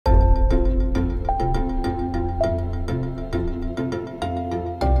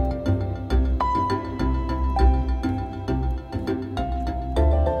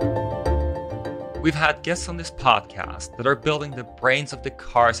We've had guests on this podcast that are building the brains of the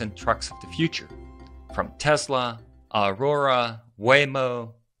cars and trucks of the future, from Tesla, Aurora,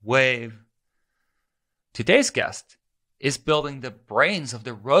 Waymo, Wave. Today's guest is building the brains of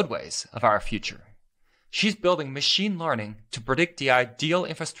the roadways of our future. She's building machine learning to predict the ideal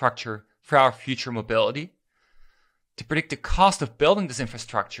infrastructure for our future mobility, to predict the cost of building this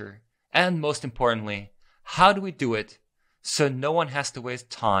infrastructure, and most importantly, how do we do it so no one has to waste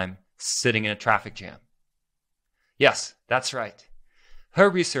time sitting in a traffic jam? Yes, that's right.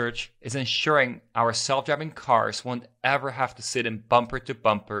 Her research is ensuring our self-driving cars won't ever have to sit in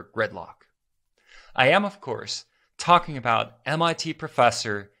bumper-to-bumper gridlock. I am, of course, talking about MIT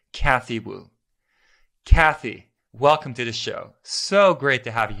professor Cathy Wu. Cathy, welcome to the show. So great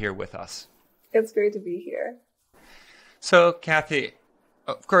to have you here with us. It's great to be here. So, Cathy,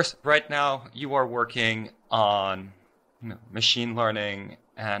 of course, right now you are working on machine learning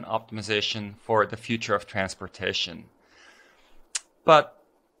and optimization for the future of transportation. But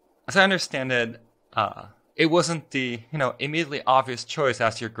as I understand it, it wasn't the immediately obvious choice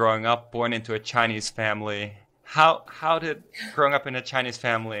as you're growing up, born into a Chinese family. How did growing up in a Chinese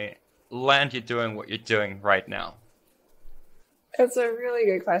family land you doing what you're doing right now? It's a really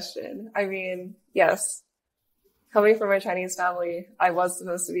good question. I mean, yes, coming from a Chinese family, I was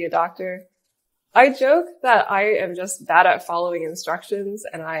supposed to be a doctor. I joke that I am just bad at following instructions,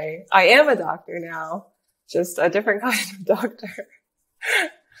 and I am a doctor now, just a different kind of doctor.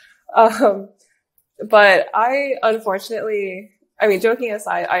 But I unfortunately, joking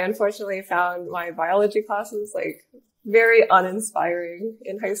aside, I unfortunately found my biology classes very uninspiring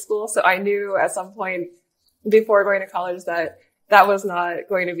in high school. So I knew at some point before going to college that was not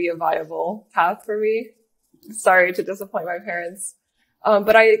going to be a viable path for me. Sorry to disappoint my parents.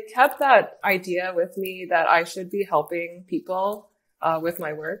 But I kept that idea with me that I should be helping people with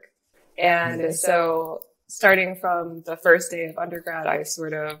my work. And so starting from the first day of undergrad, I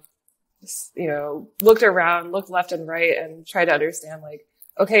sort of, looked around, looked left and right and tried to understand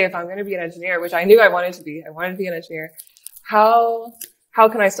okay, if I'm going to be an engineer, which I knew I wanted to be an engineer, how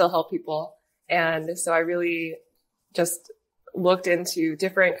can I still help people? And so I really just looked into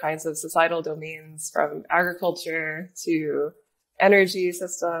different kinds of societal domains, from agriculture to energy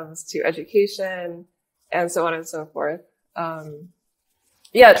systems to education and so on and so forth.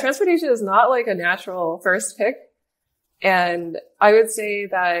 Transportation is not a natural first pick. And I would say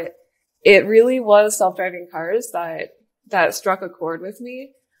that it really was self-driving cars that struck a chord with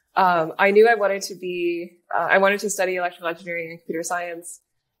me. I knew I wanted to study electrical engineering and computer science,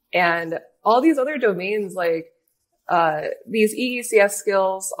 and all these other domains, these EECS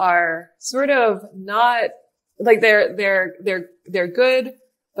skills are sort of not, they're good,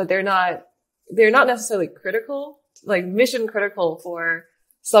 but they're not necessarily critical, mission critical for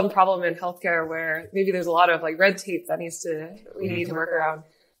some problem in healthcare where maybe there's a lot of red tape that we need to work around.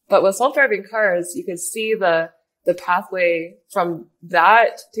 But with self-driving cars, you could see the pathway from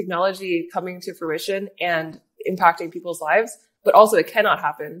that technology coming to fruition and impacting people's lives. But also it cannot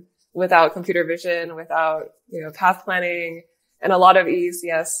happen without computer vision, without, path planning and a lot of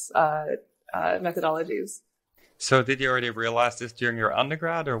EECS, methodologies. So did you already realize this during your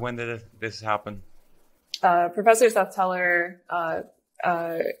undergrad, or when did this happen? Professor Seth Teller,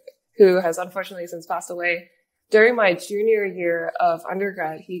 who has unfortunately since passed away, during my junior year of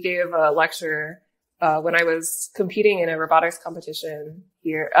undergrad, he gave a lecture when I was competing in a robotics competition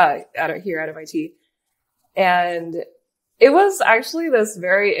here at MIT. And it was actually this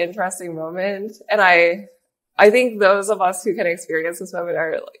very interesting moment. And I think those of us who can experience this moment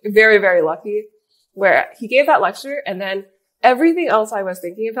are very, very lucky, where he gave that lecture and then everything else I was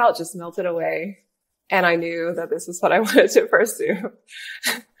thinking about just melted away. And I knew that this is what I wanted to pursue.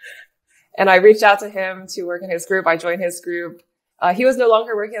 And I reached out to him to work in his group. I joined his group. He was no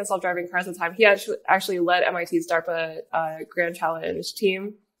longer working on self-driving cars at the time. He actually led MIT's DARPA Grand Challenge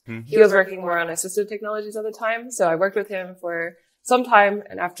team. Mm-hmm. He was working more on assistive technologies at the time. So I worked with him for some time.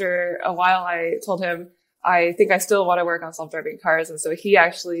 And after a while, I told him, I think I still want to work on self-driving cars. And so he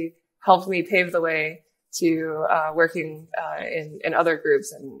actually helped me pave the way to working in other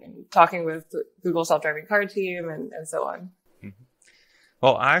groups and talking with Google self-driving car team and so on. Mm-hmm.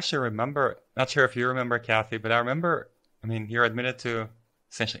 Well, I actually remember, not sure if you remember, Cathy, but I remember, you're admitted to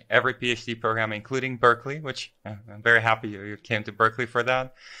essentially every PhD program, including Berkeley, which I'm very happy you came to Berkeley for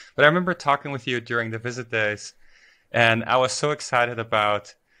that. But I remember talking with you during the visit days, and I was so excited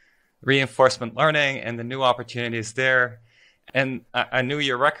about reinforcement learning and the new opportunities there. And I knew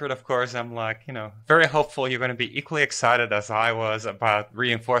your record, of course. I'm very hopeful you're going to be equally excited as I was about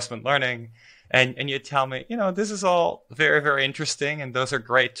reinforcement learning. and you tell me, this is all very, very interesting and those are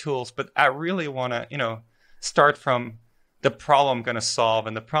great tools, but I really want to, start from the problem I'm going to solve.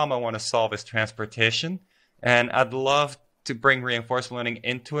 And the problem I want to solve is transportation. And I'd love to bring reinforcement learning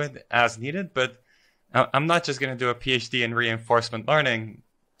into it as needed, but I'm not just going to do a PhD in reinforcement learning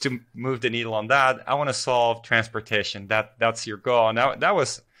to move the needle on that. I want to solve transportation. That's your goal. And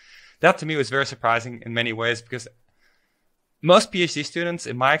that to me was very surprising in many ways, because most PhD students,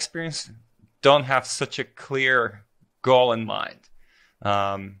 in my experience, don't have such a clear goal in mind.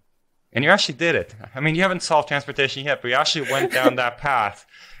 And you actually did it. I mean, you haven't solved transportation yet, but you actually went down that path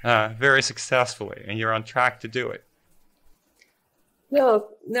very successfully, and you're on track to do it. Thank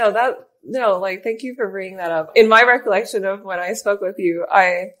you for bringing that up. In my recollection of when I spoke with you,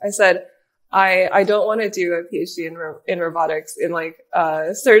 I said, I don't want to do a PhD in robotics, in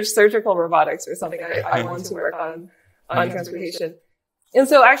surgical robotics or something. I want to work on transportation. And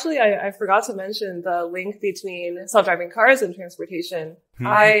so actually, I forgot to mention the link between self-driving cars and transportation.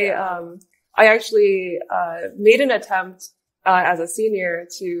 Mm-hmm. I actually made an attempt as a senior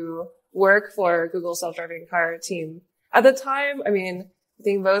to work for Google's self-driving car team. At the time, I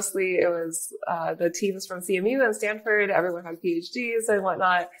think mostly it was the teams from CMU and Stanford. Everyone had PhDs and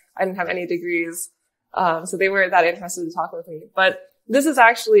whatnot. I didn't have any degrees, so they weren't that interested to talk with me. But this is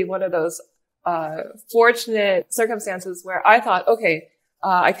actually one of those fortunate circumstances where I thought, okay,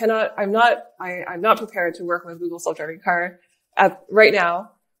 I'm not prepared to work with Google self-driving car right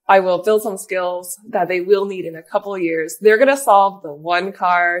now. I will build some skills that they will need in a couple of years. They're going to solve the one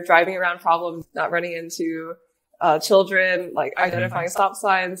car driving around problem, not running into children, identifying stop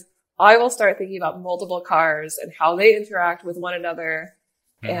signs. I will start thinking about multiple cars and how they interact with one another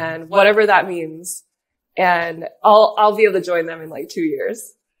and whatever that means. And I'll be able to join them in 2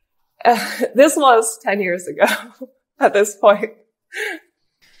 years. This was 10 years ago at this point.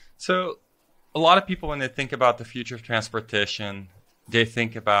 So a lot of people, when they think about the future of transportation, they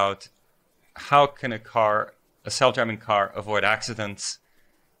think about how can a self-driving car avoid accidents?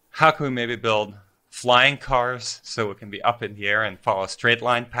 How can we maybe build flying cars so it can be up in the air and follow straight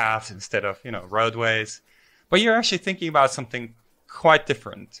line paths instead of, roadways? But you're actually thinking about something quite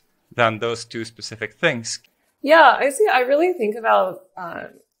different than those two specific things. Yeah, I really think about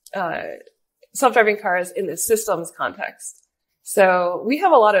self-driving cars in the systems context. So we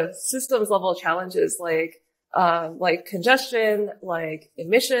have a lot of systems level challenges like congestion, like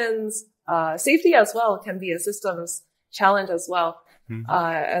emissions, safety as well can be a systems challenge as well.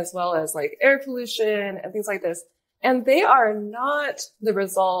 As well as air pollution and things like this. And they are not the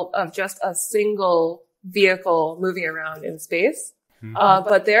result of just a single vehicle moving around in space.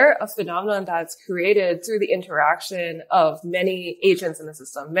 But they're a phenomenon that's created through the interaction of many agents in the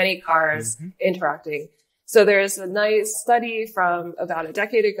system, many cars interacting. So there's a nice study from about a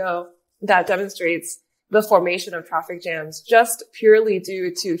decade ago that demonstrates the formation of traffic jams just purely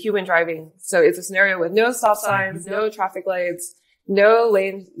due to human driving. So it's a scenario with no stop signs, no traffic lights, no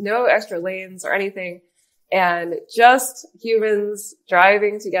extra lanes or anything. And just humans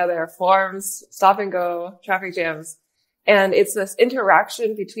driving together forms stop and go traffic jams. And it's this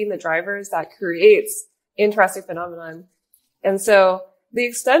interaction between the drivers that creates interesting phenomenon. And so the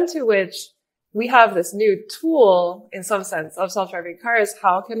extent to which we have this new tool, in some sense, of self-driving cars,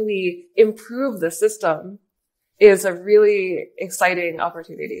 how can we improve the system, is a really exciting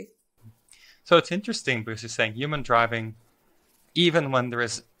opportunity. So it's interesting because you're saying human driving, even when there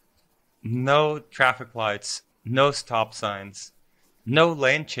is no traffic lights, no stop signs, no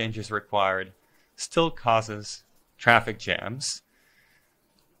lane changes required, still causes traffic jams.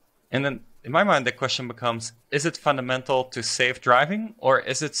 And then in my mind, the question becomes, is it fundamental to safe driving, or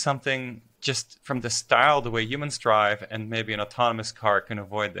is it something just from the style, the way humans drive, and maybe an autonomous car can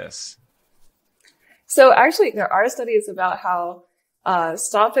avoid this? So actually, there are studies about how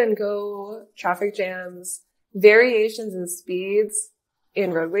stop and go traffic jams, variations in speeds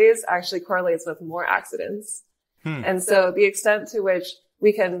in roadways actually correlates with more accidents. And so the extent to which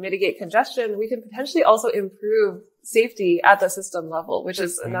we can mitigate congestion, we can potentially also improve safety at the system level, which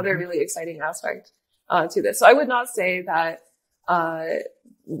is another really exciting aspect to this. So I would not say that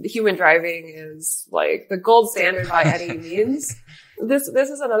human driving is the gold standard by any means. This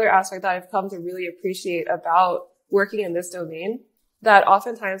is another aspect that I've come to really appreciate about working in this domain, that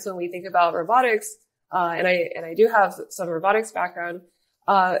oftentimes when we think about robotics, and I do have some robotics background,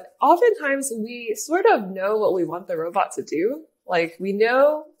 oftentimes we sort of know what we want the robot to do.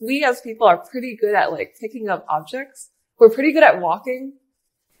 We as people are pretty good at picking up objects. We're pretty good at walking.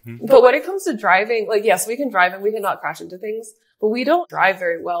 But when it comes to driving, yes, we can drive and we can not crash into things, but we don't drive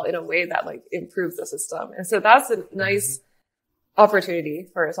very well in a way that improves the system. And so that's a nice opportunity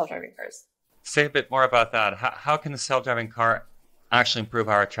for self-driving cars. Say a bit more about that. How can the self-driving car actually improve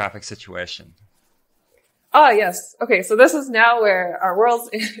our traffic situation? Yes. Okay. So this is now where our worlds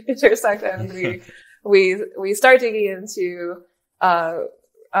intersect, and we start digging into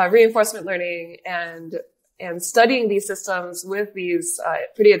reinforcement learning and studying these systems with these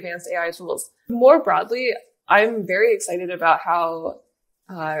pretty advanced AI tools. More broadly, I'm very excited about how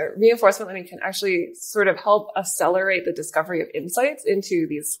reinforcement learning can actually sort of help accelerate the discovery of insights into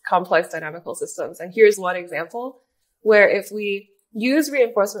these complex dynamical systems. And here's one example where if we use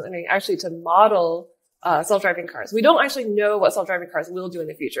reinforcement learning actually to model self-driving cars, we don't actually know what self-driving cars will do in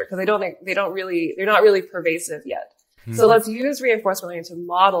the future because they're not really pervasive yet. Mm-hmm. So let's use reinforcement learning to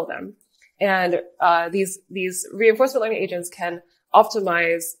model them. And these reinforcement learning agents can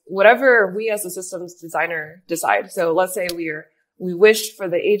optimize whatever we as a systems designer decide. So let's say we wish for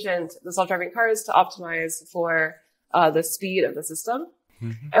the self-driving cars to optimize for the speed of the system.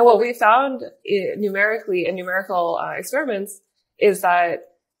 Mm-hmm. And what we found numerically in numerical experiments is that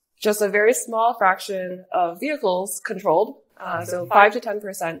just a very small fraction of vehicles controlled, so 5 to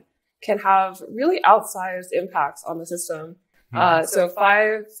 10%, can have really outsized impacts on the system. Mm-hmm. So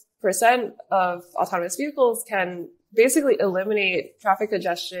 5% of autonomous vehicles can basically eliminate traffic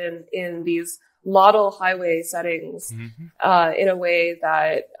congestion in these model highway settings, mm-hmm. In a way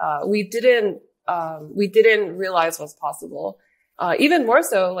that we didn't realize was possible. Even more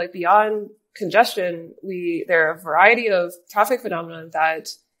so, like beyond congestion, there are a variety of traffic phenomena that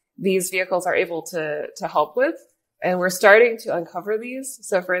these vehicles are able to help with, and we're starting to uncover these.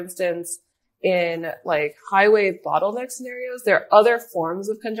 So, for instance, in like highway bottleneck scenarios, there are other forms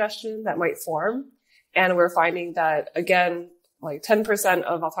of congestion that might form, and we're finding that again, like 10%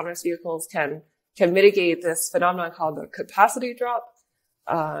 of autonomous vehicles can mitigate this phenomenon called the capacity drop.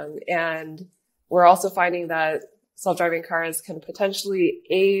 And we're also finding that self-driving cars can potentially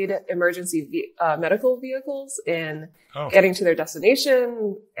aid emergency medical vehicles in getting to their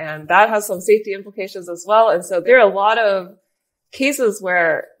destination. And that has some safety implications as well. And so there are a lot of cases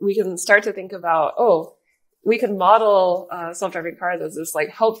where we can start to think about, we can model self-driving cars as this like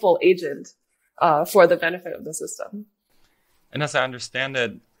helpful agent for the benefit of the system. And as I understand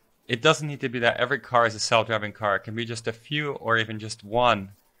it, it doesn't need to be that every car is a self-driving car. It can be just a few or even just one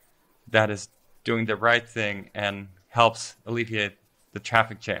that is doing the right thing and helps alleviate the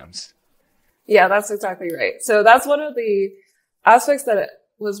traffic jams. Yeah, that's exactly right. So that's one of the aspects that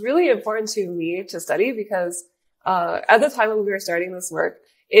was really important to me to study because at the time when we were starting this work,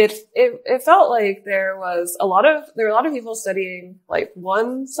 it felt like there were a lot of people studying like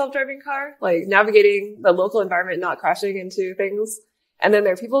one self-driving car, like navigating the local environment, not crashing into things. And then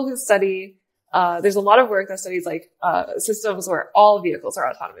there are people who study, there's a lot of work that studies like systems where all vehicles are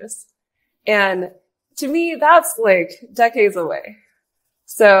autonomous. And to me, that's like decades away.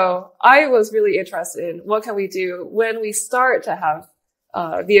 So I was really interested in what can we do when we start to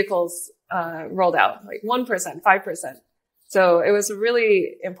have vehicles rolled out, like 1%, 5%. So it was a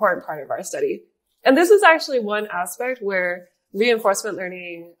really important part of our study. And this is actually one aspect where reinforcement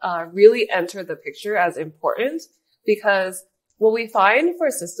learning really entered the picture as important, because what we find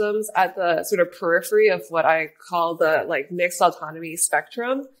for systems at the sort of periphery of what I call the like mixed autonomy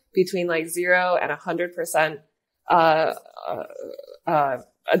spectrum between like 0 and 100%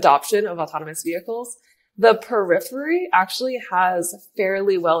 adoption of autonomous vehicles, the periphery actually has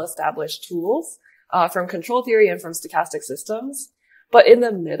fairly well-established tools from control theory and from stochastic systems. But in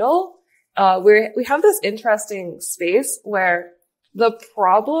the middle, we have this interesting space where the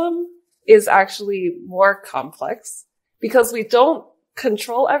problem is actually more complex because we don't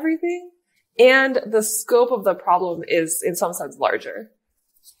control everything, and the scope of the problem is in some sense larger.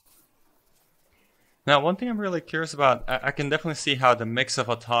 Now, one thing I'm really curious about, I can definitely see how the mix of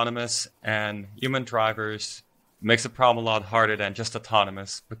autonomous and human drivers makes the problem a lot harder than just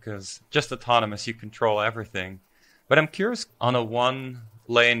autonomous, because just autonomous, you control everything. But I'm curious, on a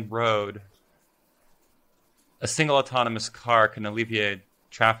one-lane road, a single autonomous car can alleviate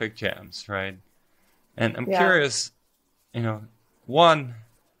traffic jams, right? And I'm curious, one,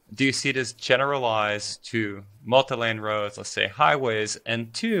 do you see this generalized to multi-lane roads, let's say highways?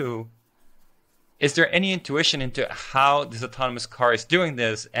 And two, is there any intuition into how this autonomous car is doing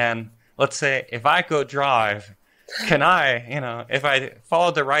this? And let's say if I go drive, can I, if I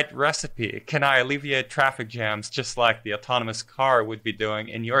follow the right recipe, can I alleviate traffic jams just like the autonomous car would be doing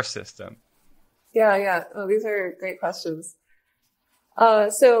in your system? Yeah. Oh, these are great questions.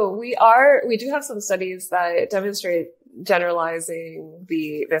 So we do have some studies that demonstrate generalizing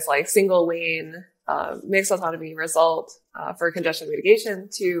this like single lane mixed autonomy result for congestion mitigation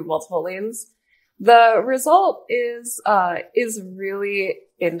to multiple lanes. The result is really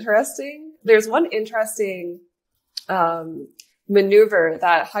interesting. there's one interesting maneuver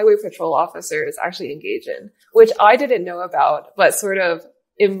that highway patrol officers actually engage in, which I didn't know about, but sort of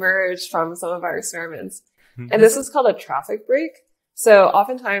emerged from some of our experiments. Mm-hmm. And this is called a traffic brake. So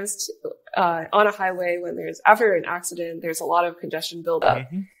oftentimes on a highway, when after an accident, there's a lot of congestion buildup.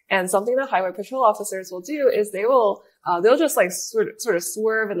 Mm-hmm. And something that highway patrol officers will do is they'll just like sort of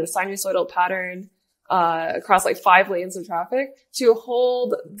swerve in the sinusoidal pattern across like 5 lanes of traffic to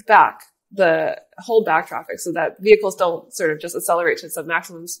hold back traffic so that vehicles don't sort of just accelerate to some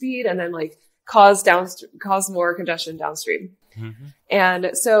maximum speed and then like cause more congestion downstream. Mm-hmm.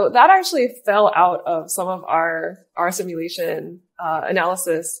 And so that actually fell out of some of our simulation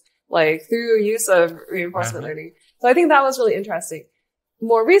analysis, like through use of reinforcement learning. So I think that was really interesting.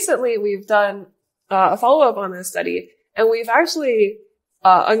 More recently, we've done a follow-up on this study, and we've actually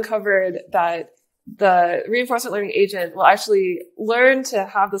uncovered that the reinforcement learning agent will actually learn to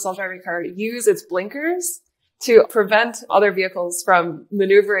have the self-driving car use its blinkers to prevent other vehicles from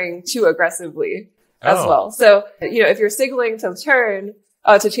maneuvering too aggressively as well. So, if you're signaling to turn,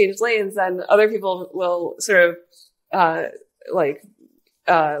 to change lanes, then other people will sort of, let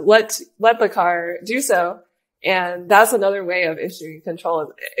the car do so. And that's another way of exerting control in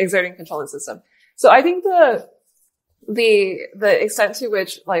the system. So I think the extent to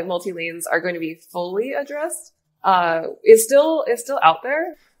which like multi-lanes are going to be fully addressed, is still out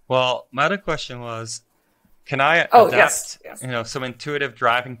there. Well, my other question was, can I adapt, yes. Some intuitive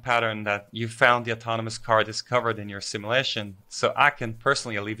driving pattern that you found the autonomous car discovered in your simulation so I can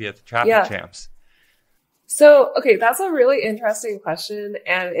personally alleviate the traffic jams? So, okay, that's a really interesting question,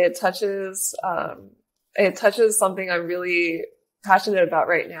 and it touches something I'm really passionate about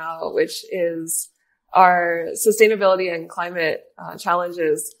right now, which is our sustainability and climate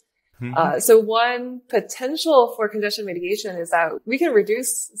challenges. Mm-hmm. So one potential for congestion mitigation is that we can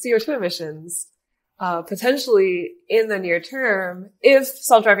reduce CO2 emissions potentially in the near term if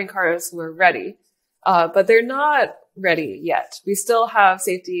self-driving cars were ready. But they're not ready yet. We still have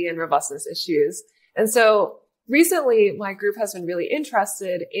safety and robustness issues. And so recently, my group has been really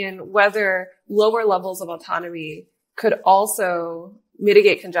interested in whether lower levels of autonomy could also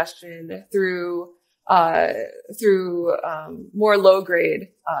mitigate congestion through more low-grade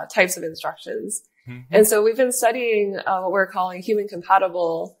types of instructions. Mm-hmm. And so we've been studying what we're calling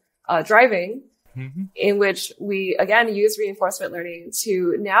human-compatible driving, mm-hmm. in which we, again, use reinforcement learning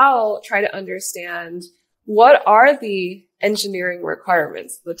to now try to understand what are the engineering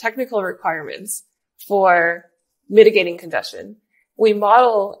requirements, the technical requirements for mitigating congestion. We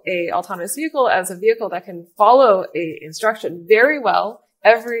model a autonomous vehicle as a vehicle that can follow a instruction very well.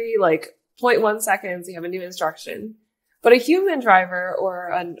 Every 0.1 seconds, you have a new instruction. But a human driver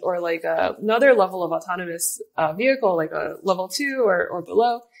or another level of autonomous vehicle, like a level 2 or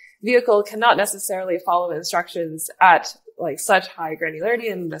below vehicle, cannot necessarily follow instructions at such high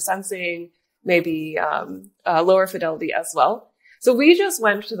granularity, and the sensing maybe lower fidelity as well. So we just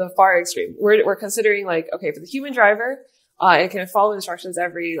went to the far extreme. We're considering for the human driver, it can follow instructions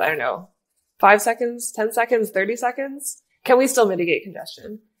every, 5 seconds, 10 seconds, 30 seconds. Can we still mitigate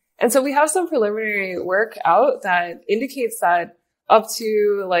congestion? And so we have some preliminary work out that indicates that up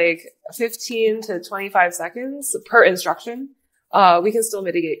to 15 to 25 seconds per instruction, we can still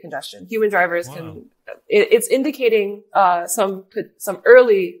mitigate congestion. Human drivers can, it's indicating, some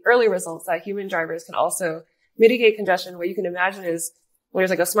early results that human drivers can also mitigate congestion. What you can imagine is when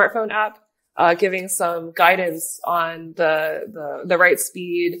there's a smartphone app, giving some guidance on the right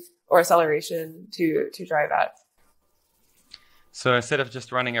speed or acceleration to drive at. So instead of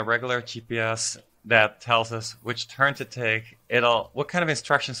just running a regular GPS that tells us which turn to take, what kind of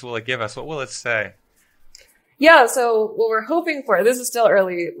instructions will it give us? What will it say? Yeah, so what we're hoping for, this is still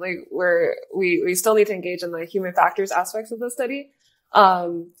early, we still need to engage in the human factors aspects of the study.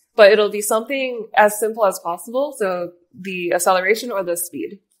 But it'll be something as simple as possible. So the acceleration or the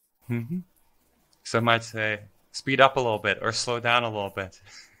speed. Mm-hmm. So it might say speed up a little bit or slow down a little bit.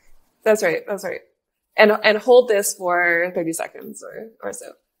 That's right. And hold this for 30 seconds or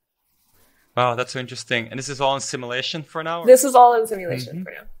so. Wow, that's so interesting. And this is all in simulation for now? This is all in simulation mm-hmm.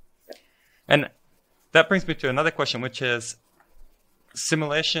 for now. Yeah. And that brings me to another question, which is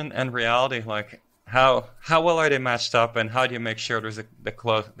simulation and reality. How well are they matched up, and how do you make sure there's the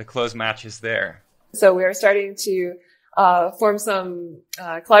close match is there? So we are starting to form some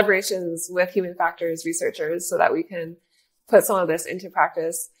collaborations with human factors researchers so that we can put some of this into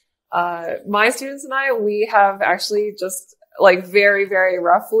practice. My students and we have actually just very, very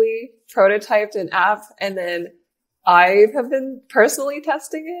roughly prototyped an app, and then I have been personally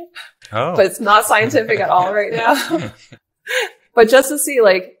testing it. Oh. But it's not scientific at all right now. But just to see,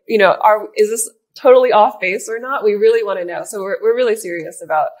 like, is this totally off base or not? We really want to know. So we're really serious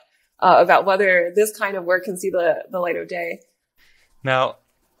about whether this kind of work can see the light of day. Now,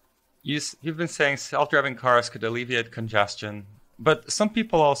 you've been saying self-driving cars could alleviate congestion, but some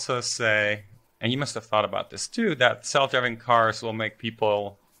people also say, and you must have thought about this too, that self-driving cars will make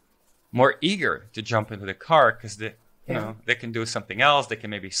people more eager to jump into the car because they can do something else. They can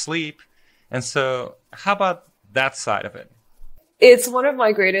maybe sleep. And so how about that side of it? It's one of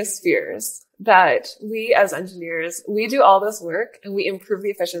my greatest fears that we as engineers, we do all this work and we improve the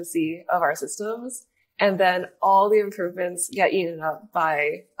efficiency of our systems. And then all the improvements get eaten up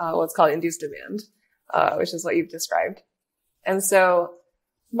by what's called induced demand, which is what you've described. And so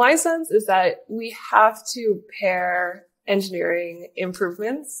my sense is that we have to pair engineering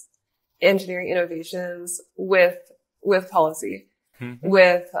improvements, engineering innovations with policy,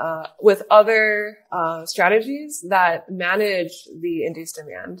 with other strategies that manage the induced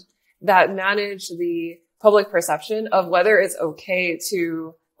demand, that manage the public perception of whether it's okay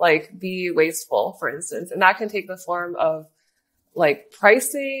to like be wasteful, for instance. And that can take the form of like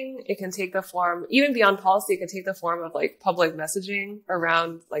pricing. It can take the form, even beyond policy, it can take the form of like public messaging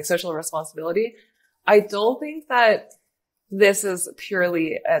around like social responsibility. I don't think that this is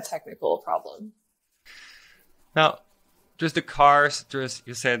purely a technical problem. Now, there's the cars,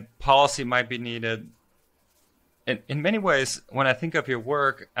 you said policy might be needed. In many ways, when I think of your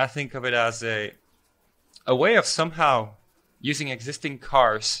work, I think of it as a way of somehow using existing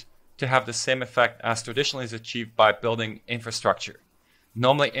cars to have the same effect as traditionally is achieved by building infrastructure.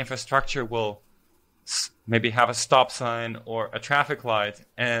 Normally, infrastructure will maybe have a stop sign or a traffic light,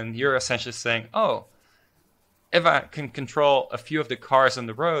 and you're essentially saying, oh, if I can control a few of the cars on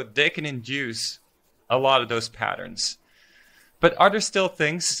the road, they can induce a lot of those patterns. But are there still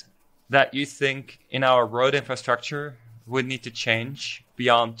things that you think in our road infrastructure would need to change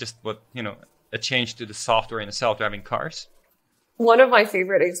beyond just a change to the software in the self-driving cars? One of my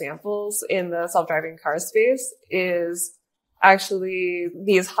favorite examples in the self-driving car space is actually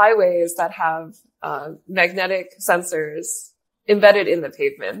these highways that have magnetic sensors embedded in the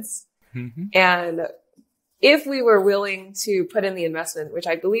pavements. Mm-hmm. And if we were willing to put in the investment, which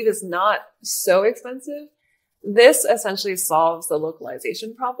I believe is not so expensive, this essentially solves the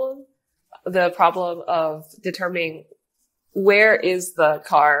localization problem, the problem of determining where is the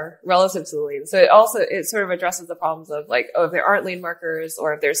car relative to the lane. So it sort of addresses the problems of like, oh, if there aren't lane markers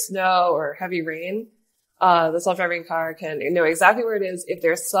or if there's snow or heavy rain, the self-driving car can know exactly where it is. If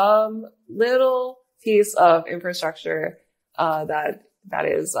there's some little piece of infrastructure, that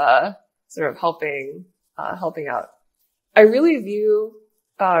is, sort of helping out. I really view,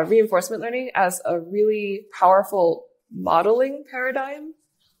 reinforcement learning as a really powerful modeling paradigm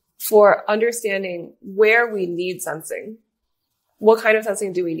for understanding where we need sensing. What kind of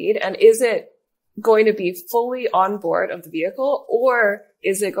sensing do we need? And is it going to be fully on board of the vehicle, or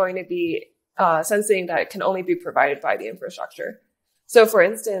is it going to be sensing that can only be provided by the infrastructure? So for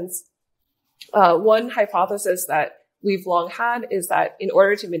instance, one hypothesis that we've long had is that in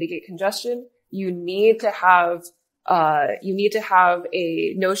order to mitigate congestion, you need to have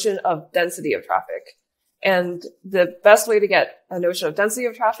a notion of density of traffic. And the best way to get a notion of density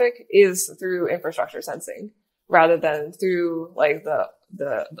of traffic is through infrastructure sensing, rather than through like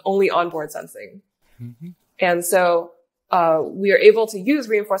the only onboard sensing. Mm-hmm. And so we are able to use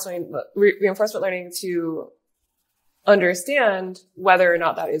reinforcement learning to understand whether or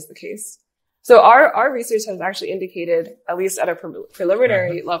not that is the case. So our research has actually indicated, at least at a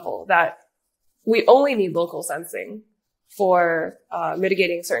preliminary level, that we only need local sensing for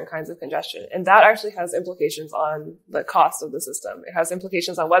mitigating certain kinds of congestion. And that actually has implications on the cost of the system. It has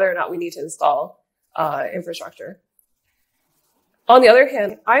implications on whether or not we need to install infrastructure. On the other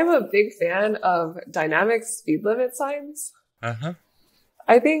hand, I'm a big fan of dynamic speed limit signs. Uh-huh.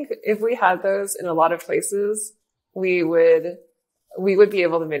 I think if we had those in a lot of places, we would be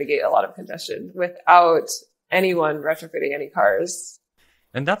able to mitigate a lot of congestion without anyone retrofitting any cars.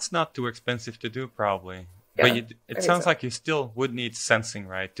 And that's not too expensive to do, probably. Yeah, but it sounds like you still would need sensing,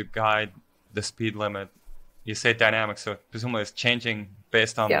 right, to guide the speed limit. You say dynamic, so presumably it's changing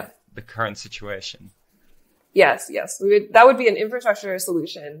based on the current situation. Yes. That would be an infrastructure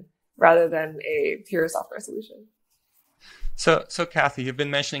solution rather than a pure software solution. So Cathy, you've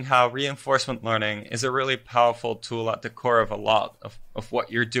been mentioning how reinforcement learning is a really powerful tool at the core of a lot of what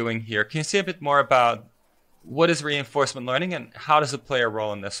you're doing here. Can you say a bit more about what is reinforcement learning and how does it play a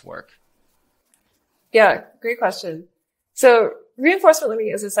role in this work? Yeah, great question. So reinforcement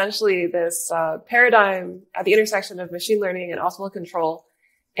learning is essentially this paradigm at the intersection of machine learning and optimal control.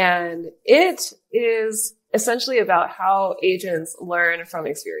 And it is essentially about how agents learn from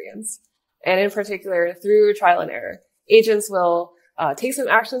experience. And in particular, through trial and error. Agents will take some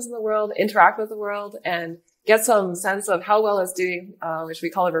actions in the world, interact with the world, and get some sense of how well it's doing, which we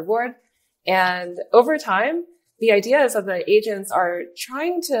call a reward. And over time, the idea is that the agents are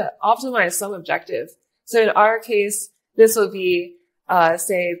trying to optimize some objective. So in our case, this would be,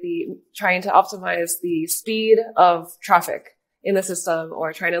 trying to optimize the speed of traffic in the system,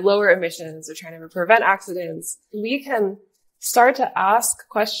 or trying to lower emissions, or trying to prevent accidents. We can start to ask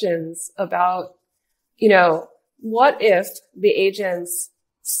questions about, what if the agents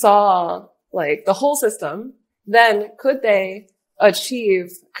saw like the whole system, then could they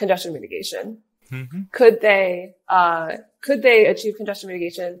achieve congestion mitigation? Mm-hmm. Could they achieve congestion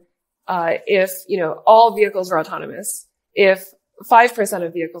mitigation, if, all vehicles were autonomous, if 5%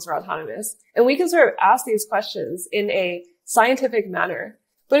 of vehicles were autonomous? And we can sort of ask these questions in a scientific manner,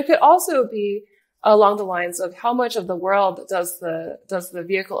 but it could also be along the lines of how much of the world does the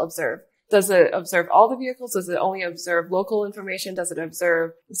vehicle observe? Does it observe all the vehicles? Does it only observe local information? Does it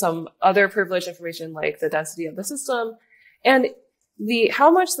observe some other privileged information like the density of the system? And how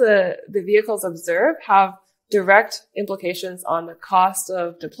much the vehicles observe have direct implications on the cost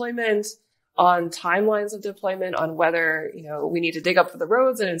of deployment, on timelines of deployment, on whether, we need to dig up for the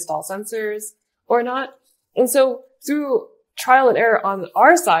roads and install sensors or not. And so through trial and error on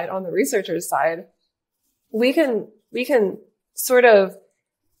our side, on the researchers' side, we can sort of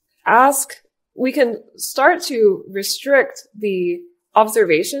we can start to restrict the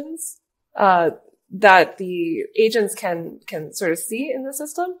observations that the agents can sort of see in the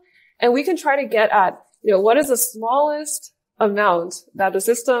system. And we can try to get at, what is the smallest amount that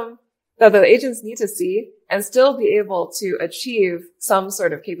the agents need to see and still be able to achieve some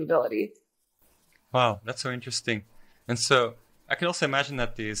sort of capability. Wow, that's so interesting. And so I can also imagine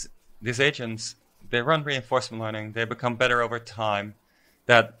that these agents, they run reinforcement learning, they become better over time,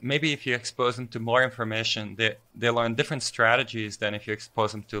 that maybe if you expose them to more information, they learn different strategies than if you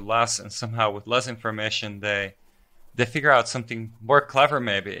expose them to less, and somehow with less information, they figure out something more clever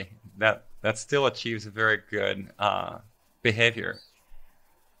maybe that still achieves a very good behavior.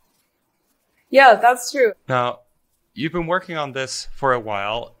 Yeah, that's true. Now, you've been working on this for a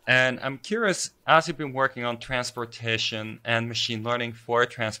while, and I'm curious, as you've been working on transportation and machine learning for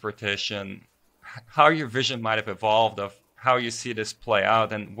transportation, how your vision might have evolved of how you see this play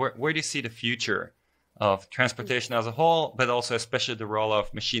out, and where do you see the future of transportation as a whole, but also especially the role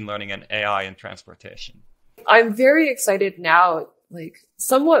of machine learning and AI in transportation? I'm very excited now,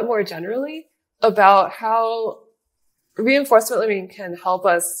 somewhat more generally, about how reinforcement learning can help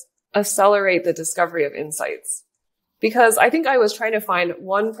us accelerate the discovery of insights. Because I think I was trying to answer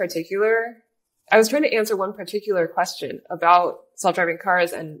one particular question about self-driving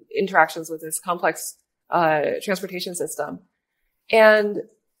cars and interactions with this complex transportation system. And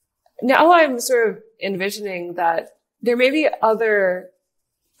now I'm sort of envisioning that there may be other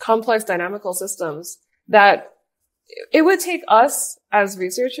complex dynamical systems that it would take us as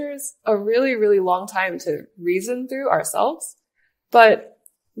researchers a really, really long time to reason through ourselves. But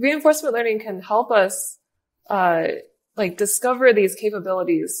reinforcement learning can help us discover these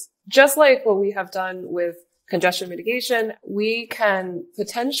capabilities. Just like what we have done with congestion mitigation, we can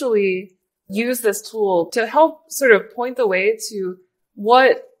potentially use this tool to help sort of point the way to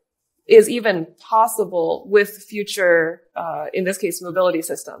what is even possible with future, in this case, mobility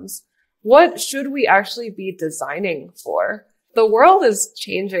systems. What should we actually be designing for? The world is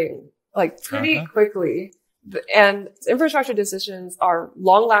changing pretty quickly, and infrastructure decisions are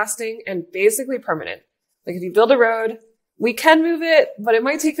long lasting and basically permanent. If you build a road, we can move it, but it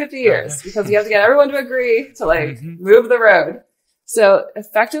might take 50 years because you have to get everyone to agree to move the road. So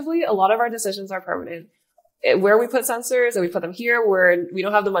effectively, a lot of our decisions are permanent. Where we put sensors, and we put them here where we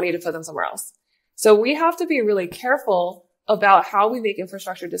don't have the money to put them somewhere else. So we have to be really careful about how we make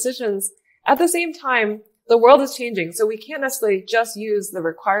infrastructure decisions. At the same time, the world is changing, so we can't necessarily just use the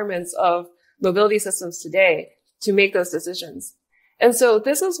requirements of mobility systems today to make those decisions. And so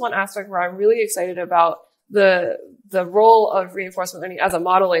this is one aspect where I'm really excited about the role of reinforcement learning as a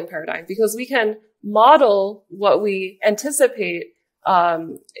modeling paradigm, because we can model what we anticipate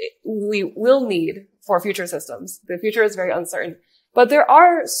we will need for future systems. The future is very uncertain, but there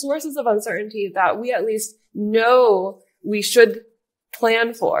are sources of uncertainty that we at least know we should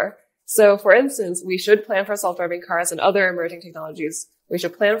plan for. So for instance, we should plan for self-driving cars and other emerging technologies. We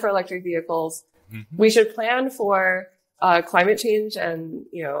should plan for electric vehicles. Mm-hmm. We should plan for climate change and,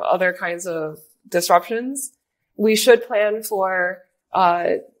 other kinds of disruptions. We should plan for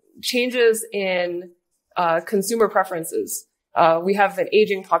changes in consumer preferences. we have an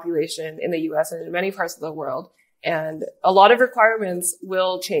aging population in the US and in many parts of the world. And a lot of requirements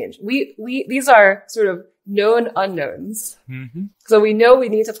will change. These are sort of known unknowns. Mm-hmm. So we know we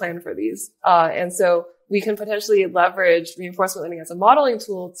need to plan for these. And so we can potentially leverage reinforcement learning as a modeling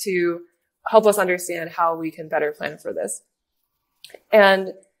tool to help us understand how we can better plan for this.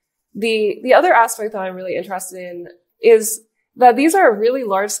 And the other aspect that I'm really interested in is that these are really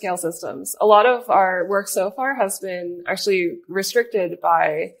large scale systems. A lot of our work so far has been actually restricted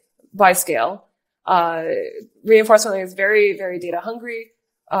by scale. Reinforcement learning is very, very data hungry.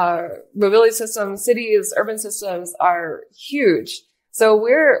 Mobility systems, cities, urban systems are huge. So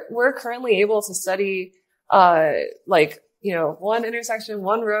we're currently able to study, one intersection,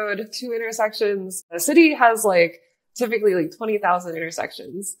 one road, two intersections. A city has typically 20,000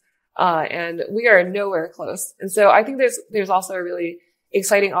 intersections. And we are nowhere close. And so I think there's also a really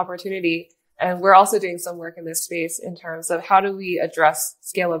exciting opportunity. And we're also doing some work in this space in terms of how do we address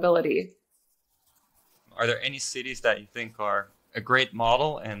scalability. Are there any cities that you think are a great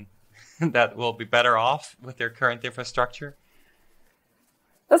model and that will be better off with their current infrastructure?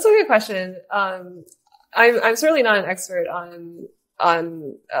 That's a good question. I'm certainly not an expert on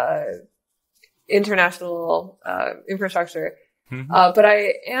international infrastructure. Mm-hmm. But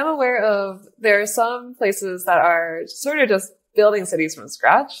I am aware of there are some places that are sort of just building cities from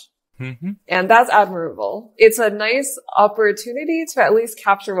scratch. Mm-hmm. And that's admirable. It's a nice opportunity to at least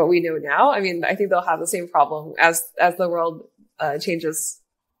capture what we know now. I mean, I think they'll have the same problem as the world changes.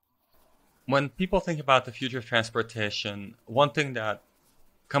 When people think about the future of transportation, one thing that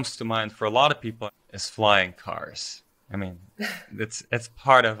comes to mind for a lot of people is flying cars. I mean, it's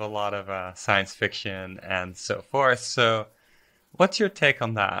part of a lot of science fiction and so forth. So what's your take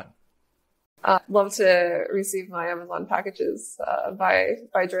on that? Love to receive my Amazon packages by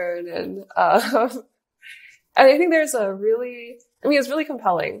drone, and I think there's it's really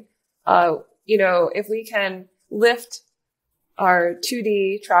compelling. If we can lift our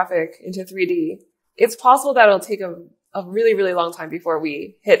 2D traffic into 3D, it's possible that it'll take a really, really long time before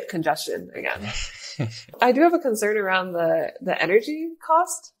we hit congestion again. I do have a concern around the energy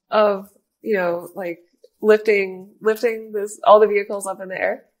cost of lifting all the vehicles up in the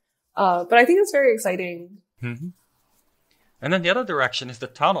air. But I think it's very exciting. Mm-hmm. And then the other direction is the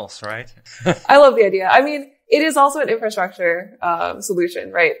tunnels, right? I love the idea. I mean, it is also an infrastructure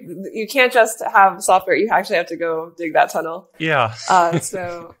solution, right? You can't just have software. You actually have to go dig that tunnel. Yeah.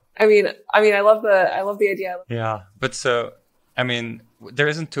 So I mean, I love the idea. Yeah, but there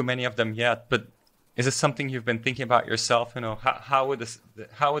isn't too many of them yet. But is it something you've been thinking about yourself? How would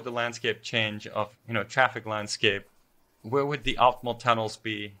the landscape change of traffic landscape? Where would the optimal tunnels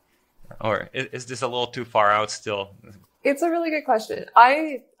be? Or is this a little too far out still? It's a really good question.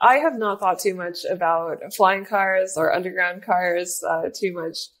 I have not thought too much about flying cars or underground cars too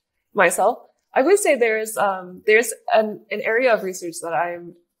much myself. I would say there's an area of research that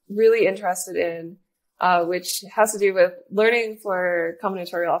I'm really interested in, which has to do with learning for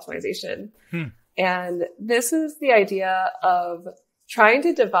combinatorial optimization. And this is the idea of trying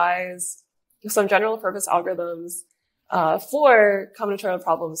to devise some general purpose algorithms for combinatorial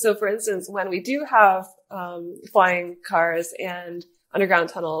problems. So for instance, when we do have flying cars and underground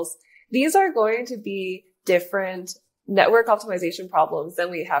tunnels, these are going to be different network optimization problems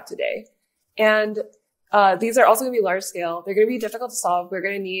than we have today. And these are also going to be large scale. They're going to be difficult to solve. We're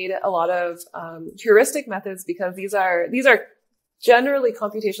going to need a lot of heuristic methods because these are generally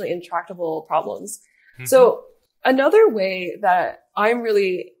computationally intractable problems. Mm-hmm. So another way that I'm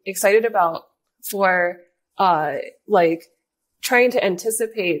really excited about for trying to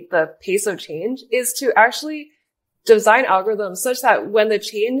anticipate the pace of change is to actually design algorithms such that when the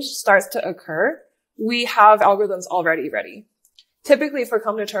change starts to occur, we have algorithms already ready. Typically for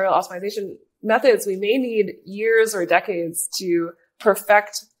combinatorial optimization methods, we may need years or decades to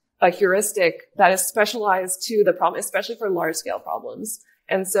perfect a heuristic that is specialized to the problem, especially for large scale problems.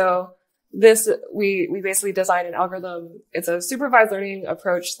 And so we basically design an algorithm. It's a supervised learning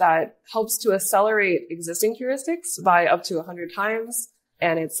approach that helps to accelerate existing heuristics by up to 100 times.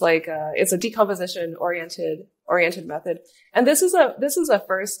 And it's a decomposition oriented method. And this is a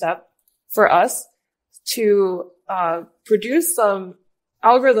first step for us to produce some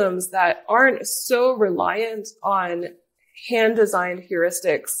algorithms that aren't so reliant on hand-designed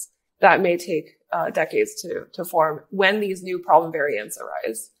heuristics that may take decades to form when these new problem variants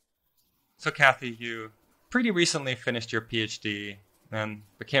arise. So Cathy, you pretty recently finished your PhD and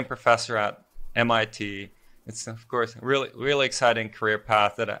became professor at MIT. It's, of course, a really, really exciting career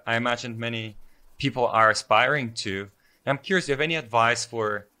path that I imagine many people are aspiring to. And I'm curious, do you have any advice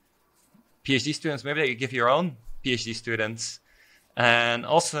for PhD students, maybe that you give your own PhD students And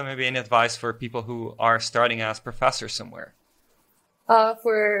also maybe any advice for people who are starting as professors somewhere.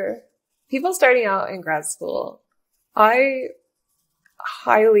 For people starting out in grad school, I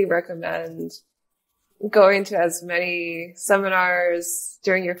highly recommend going to as many seminars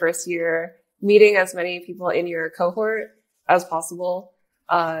during your first year, meeting as many people in your cohort as possible.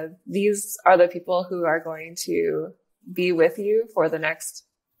 These are the people who are going to be with you for the next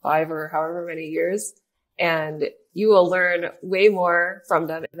 5 or however many years. And you will learn way more from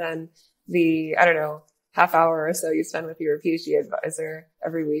them than the, I don't know, half hour or so you spend with your PhD advisor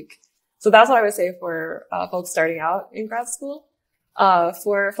every week. So that's what I would say for folks starting out in grad school.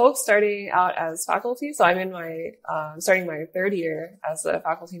 For folks starting out as faculty, so I'm in my starting my 3rd year as a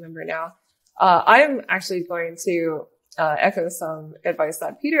faculty member now. I'm actually going to echo some advice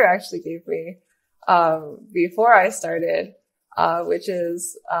that Pieter actually gave me before I started, which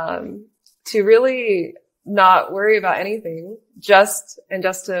is to really not worry about anything, just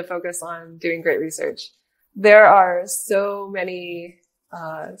to focus on doing great research. There are so many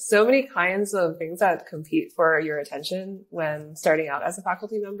kinds of things that compete for your attention when starting out as a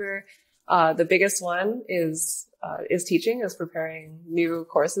faculty member. The biggest one is teaching, is preparing new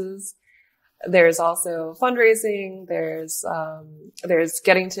courses. There's also fundraising. There's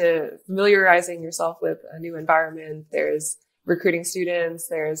getting to familiarizing yourself with a new environment. There's recruiting students.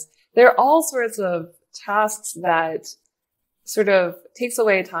 There are all sorts of tasks that sort of takes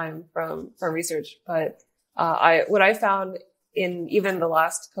away time from research. But what I found in even the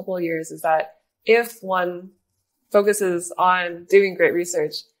last couple of years is that if one focuses on doing great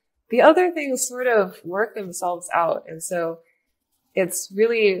research, the other things sort of work themselves out. And so it's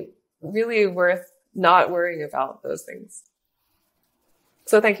really, really worth not worrying about those things.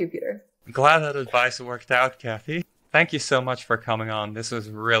 So thank you, Pieter. I'm glad that advice worked out, Cathy. Thank you so much for coming on. This was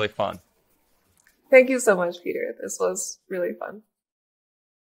really fun. Thank you so much, Pieter. This was really fun.